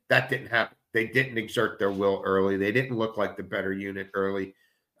 And that didn't happen. They didn't exert their will early. They didn't look like the better unit early.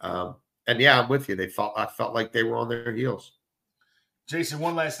 And yeah, I'm with you. I felt like they were on their heels. Jason,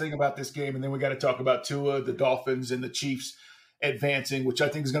 one last thing about this game, and then we got to talk about Tua, the Dolphins, and the Chiefs advancing, which I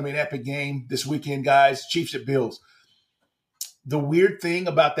think is going to be an epic game this weekend, guys. Chiefs at Bills. The weird thing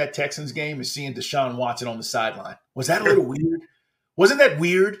about that Texans game is seeing Deshaun Watson on the sideline. Was that a little weird? Wasn't that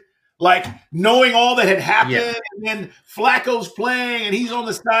weird? Like knowing all that had happened, Yeah. and then Flacco's playing, and he's on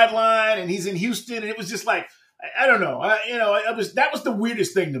the sideline, and he's in Houston, and it was just like I don't know. That was the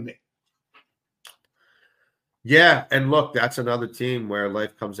weirdest thing to me. Yeah, and look, that's another team where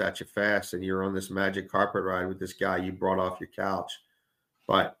life comes at you fast, and you're on this magic carpet ride with this guy you brought off your couch.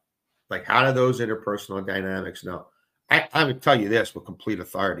 But like, how do those interpersonal dynamics know? I would tell you this with complete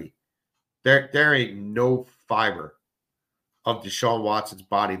authority: there ain't no fiber of Deshaun Watson's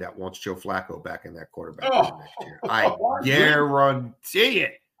body that wants Joe Flacco back in that quarterback room next year. I guarantee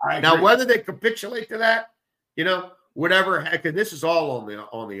it. Now, whether they capitulate to that, whatever, heck, and this is all on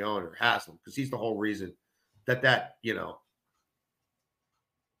the owner, Haslam, because he's the whole reason that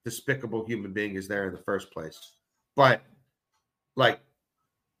despicable human being is there in the first place. But like,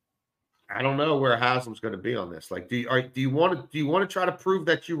 I don't know where Haslam's going to be on this. Like, do you want to try to prove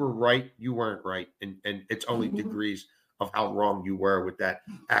that you were right? You weren't right, and it's only degrees of how wrong you were with that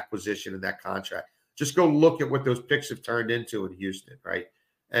acquisition and that contract. Just go look at what those picks have turned into in Houston, right?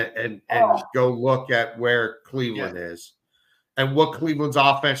 And go look at where Cleveland is and what Cleveland's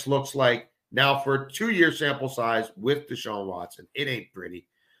offense looks like now for a 2-year sample size with Deshaun Watson. It ain't pretty.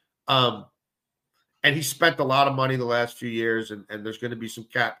 And he spent a lot of money the last few years, and there's going to be some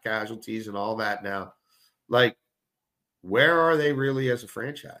cap casualties and all that now. Like, where are they really as a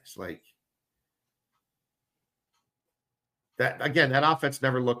franchise? Like, that again, that offense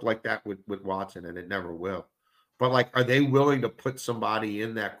never looked like that with Watson, and it never will. But like, are they willing to put somebody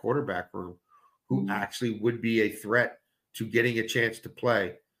in that quarterback room who actually would be a threat to getting a chance to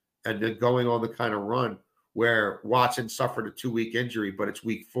play and then going on the kind of run where Watson suffered a 2-week injury, but it's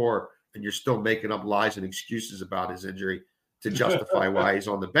week 4 and you're still making up lies and excuses about his injury to justify why he's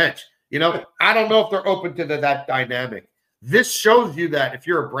on the bench? I don't know if they're open to that dynamic. This shows you that if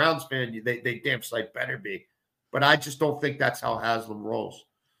you're a Browns fan, they damn sight better be. But I just don't think that's how Haslam rolls.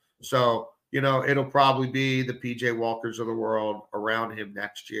 So, it'll probably be the PJ Walkers of the world around him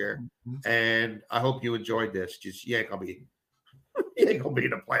next year. And I hope you enjoyed this. Just you ain't gonna be in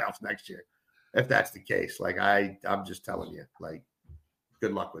the playoffs next year if that's the case. Like, I'm just telling you, like,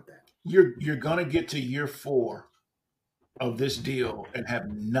 good luck with that. You're gonna get to year 4 of this deal and have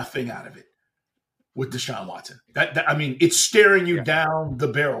nothing out of it with Deshaun Watson. That I mean, it's staring you down the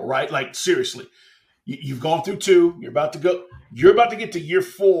barrel, right? Like, seriously. You've gone through 2. You're about to get to year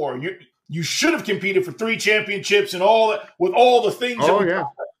 4. You should have competed for 3 championships and all that with all the things.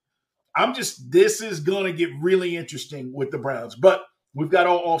 This is going to get really interesting with the Browns, but we've got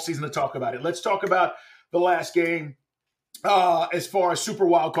all offseason to talk about it. Let's talk about the last game as far as Super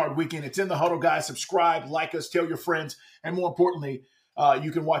Wildcard Weekend. It's In the Huddle, guys. Subscribe, like us, tell your friends, and more importantly,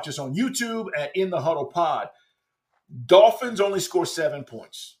 you can watch us on YouTube at In the Huddle Pod. Dolphins only score 7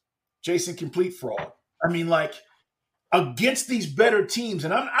 points. Jason, complete fraud. I mean, like, against these better teams,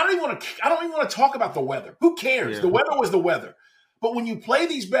 and I don't even want to talk about the weather. Who cares? The weather was the weather. But when you play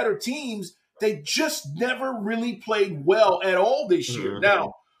these better teams, they just never really played well at all this year.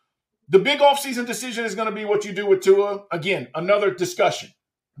 Now, the big offseason decision is going to be what you do with Tua. Again, another discussion.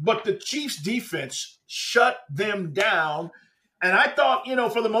 But the Chiefs' defense shut them down. And I thought,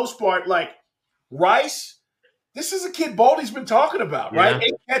 for the most part, like, Rice, this is a kid Baldy's been talking about, right?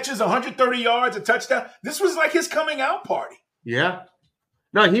 8 catches, 130 yards, a touchdown. This was like his coming out party. Yeah.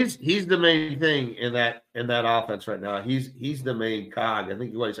 No, he's the main thing in that offense right now. He's the main cog. I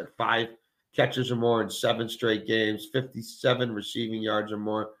think he's had 5 catches or more in 7 straight games, 57 receiving yards or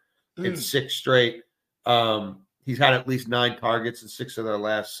more in 6 straight. He's had at least 9 targets in 6 of their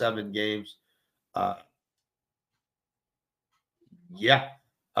last 7 games.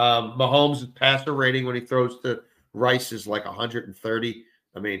 Mahomes' passer rating when he throws to Rice is like 130.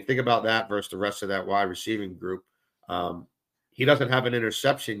 I mean, think about that versus the rest of that wide receiving group. He doesn't have an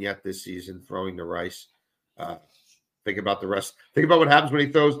interception yet this season throwing to Rice. Think about the rest. Think about what happens when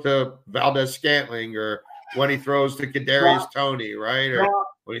he throws to Valdez-Scantling or when he throws to Kadarius Toney, right? Or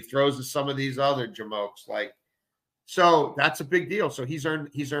when he throws to some of these other jamokes. Like, so that's a big deal. So he's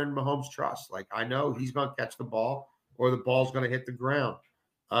earned Mahomes' trust. Like, I know he's going to catch the ball or the ball's going to hit the ground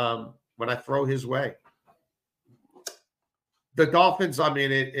when I throw his way. The Dolphins, I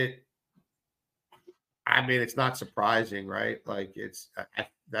mean, it's not surprising, right? Like,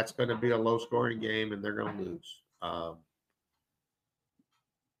 that's going to be a low-scoring game, and they're going to lose.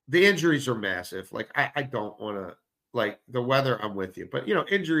 The injuries are massive. Like, I don't want to, like, the weather, I'm with you. But,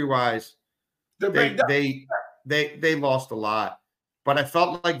 injury-wise, they lost a lot. But I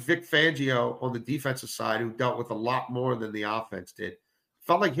felt like Vic Fangio on the defensive side, who dealt with a lot more than the offense did,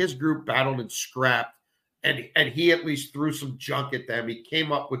 felt like his group battled and scrapped, and he at least threw some junk at them. He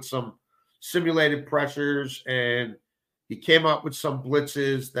came up with some simulated pressures, and He came up with some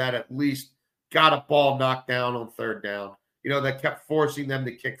blitzes that at least got a ball knocked down on third down, that kept forcing them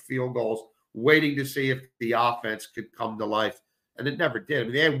to kick field goals, waiting to see if the offense could come to life. And it never did. I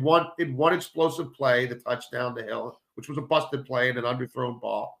mean, they had one explosive play, the touchdown to Hill, which was a busted play and an underthrown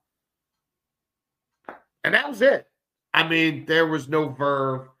ball. And that was it. I mean, there was no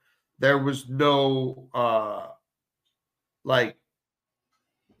verve. There was no,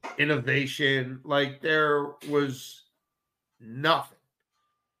 innovation. There was nothing.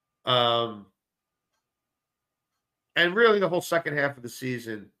 And really the whole second half of the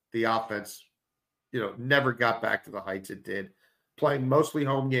season, the offense, never got back to the heights it did, playing mostly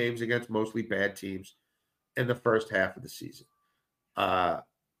home games against mostly bad teams in the first half of the season.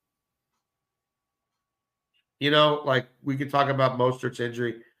 We could talk about Mostert's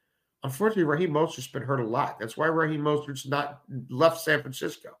injury. Unfortunately, Raheem Mostert's been hurt a lot. That's why Raheem Mostert's not left San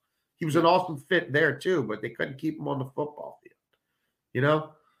Francisco. He was an awesome fit there too, but they couldn't keep him on the football field.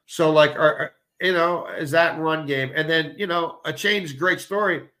 So is that run game? And then, a change, great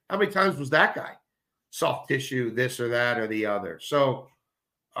story. How many times was that guy? Soft tissue, this or that or the other. So,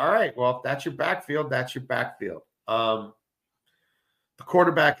 all right, well, if that's your backfield, that's your backfield. The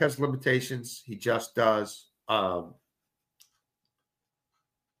quarterback has limitations. He just does. I'm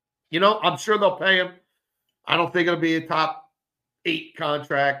sure they'll pay him. I don't think it'll be a top 8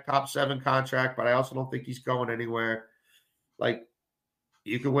 contract, top 7 contract, but I also don't think he's going anywhere.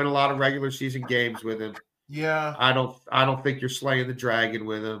 You can win a lot of regular season games with him. Yeah. I don't think you're slaying the dragon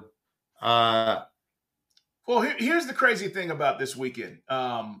with him. Well, here's the crazy thing about this weekend.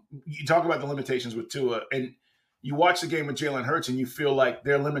 You talk about the limitations with Tua, and you watch the game with Jalen Hurts, and you feel like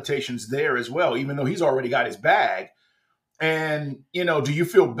there are limitations there as well, even though he's already got his bag. And, do you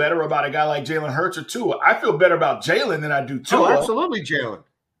feel better about a guy like Jalen Hurts or Tua? I feel better about Jalen than I do Tua. Oh, absolutely, Jalen.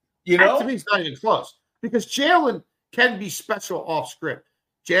 To me, it's not even close because Jalen can be special off script.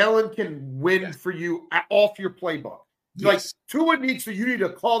 Jalen can win for you off your playbook. Yes. Tua needs to, you need to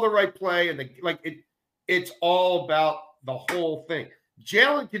call the right play, and it's all about the whole thing.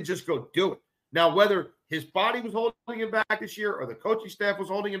 Jalen can just go do it. Now, whether his body was holding him back this year or the coaching staff was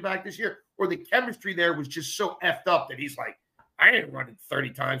holding him back this year or the chemistry there was just so effed up that he's like, I ain't running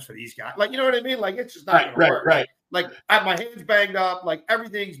 30 times for these guys. You know what I mean? It's just not going to work. Right. I have my hands banged up.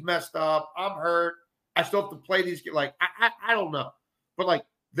 Everything's messed up. I'm hurt. I still have to play these. I don't know. But,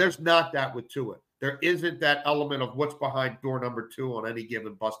 there's not that with Tua. There isn't that element of what's behind door number 2 on any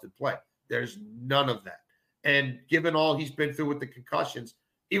given busted play. There's none of that. And given all he's been through with the concussions,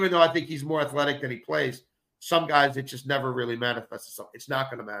 even though I think he's more athletic than he plays, some guys, it just never really manifests itself. It's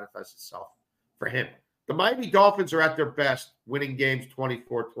not going to manifest itself for him. The Miami Dolphins are at their best winning games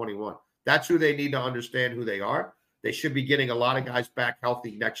 24-21. That's who they need to understand who they are. They should be getting a lot of guys back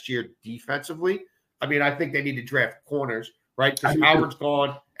healthy next year defensively. I mean, I think they need to draft corners, right? Because Howard's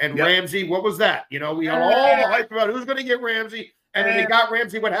gone. And Ramsey, what was that? We had all the hype about who's going to get Ramsey. And then they got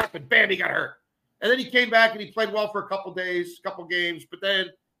Ramsey. What happened? Bam, he got hurt. And then he came back and he played well for a couple days, couple games. But then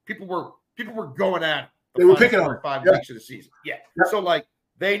people were going at him. They were picking on 5 weeks of the season. Yeah. So,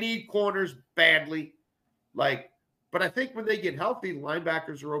 they need corners badly. But I think when they get healthy,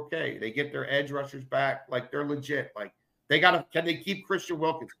 linebackers are okay. They get their edge rushers back. They're legit. Can they keep Christian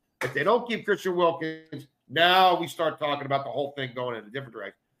Wilkins? If they don't keep Christian Wilkins, now we start talking about the whole thing going in a different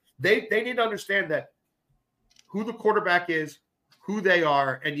direction. They need to understand that who the quarterback is, who they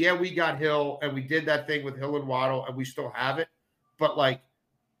are. And yeah, we got Hill and we did that thing with Hill and Waddle and we still have it. But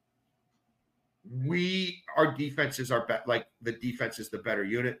our defenses are the defense is the better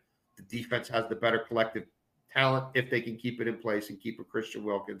unit. The defense has the better collective talent if they can keep it in place and keep a Christian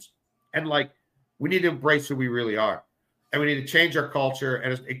Wilkins. And we need to embrace who we really are. And we need to change our culture.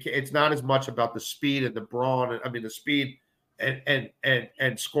 And it's not as much about the speed and the brawn. I mean, the speed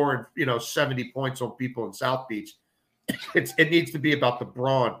and scoring, 70 points on people in South Beach. It needs to be about the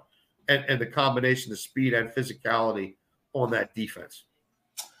brawn and the combination of speed and physicality on that defense.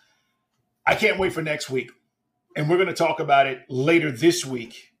 I can't wait for next week. And we're going to talk about it later this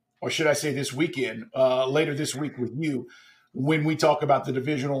week, or should I say this weekend, later this week with you when we talk about the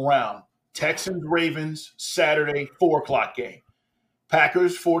divisional round. Texans-Ravens, Saturday, 4:00 game.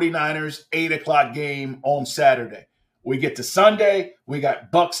 Packers, 49ers, 8:00 game on Saturday. We get to Sunday. We got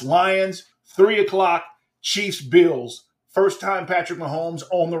Bucks-Lions, 3:00, Chiefs-Bills. First time Patrick Mahomes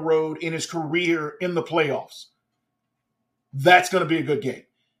on the road in his career in the playoffs. That's going to be a good game.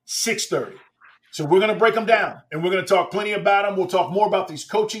 6:30. So we're going to break them down, and we're going to talk plenty about them. We'll talk more about these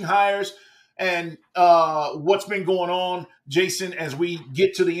coaching hires and what's been going on, Jason, as we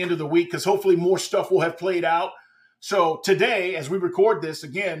get to the end of the week, because hopefully more stuff will have played out. So today, as we record this,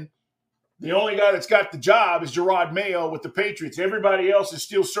 again, The only guy that's got the job is Gerard Mayo with the Patriots. Everybody else is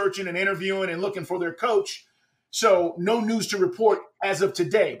still searching and interviewing and looking for their coach. So no news to report as of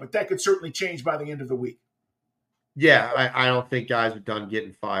today, but that could certainly change by the end of the week. Yeah, I don't think guys are done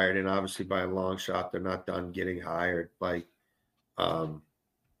getting fired, and obviously by a long shot, they're not done getting hired. And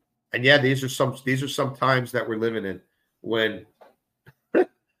yeah, these are some times that we're living in when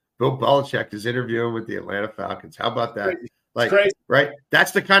Bill Belichick is interviewing with the Atlanta Falcons. How about that? Crazy. Right?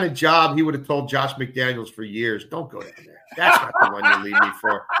 That's the kind of job he would have told Josh McDaniels for years. Don't go down there. That's not the one you leave me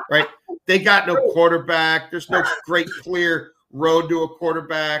for, right? They got no quarterback. There's no great, clear road to a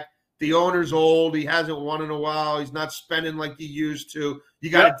quarterback. The owner's old. He hasn't won in a while. He's not spending like he used to. You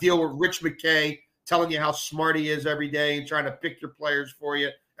got to deal with Rich McKay telling you how smart he is every day and trying to pick your players for you.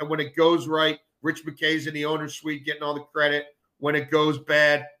 And when it goes right, Rich McKay's in the owner's suite getting all the credit. When it goes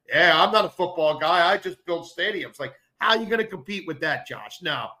bad, I'm not a football guy. I just build stadiums. Like, how are you going to compete with that, Josh?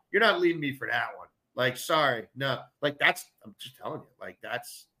 No, you're not leaving me for that one. Like, sorry. No. Like, I'm just telling you. Like,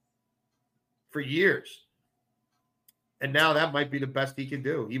 that's for years. And now that might be the best he can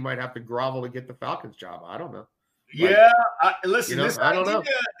do. He might have to grovel to get the Falcons job. I don't know. Listen, I don't know.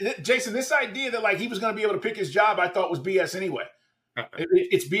 Jason, this idea that like he was going to be able to pick his job, I thought was BS anyway.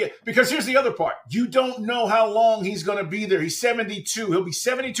 It's BS. Because here's the other part. You don't know how long he's going to be there. He's 72. He'll be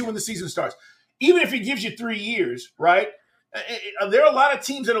 72 when the season starts. Even if he gives you 3 years, right? There are a lot of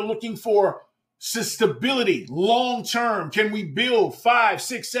teams that are looking for stability, long-term. Can we build 5,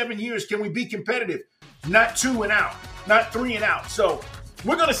 6, 7 years? Can we be competitive? Not 2 and out, not 3 and out. So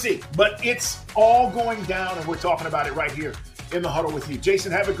we're going to see. But it's all going down, and we're talking about it right here in the huddle with you.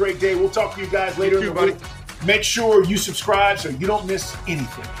 Jason, have a great day. We'll talk to you guys later in the week. Make sure you subscribe so you don't miss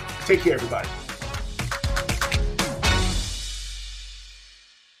anything. Take care, everybody.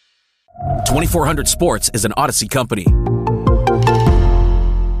 2400 Sports is an Odyssey company.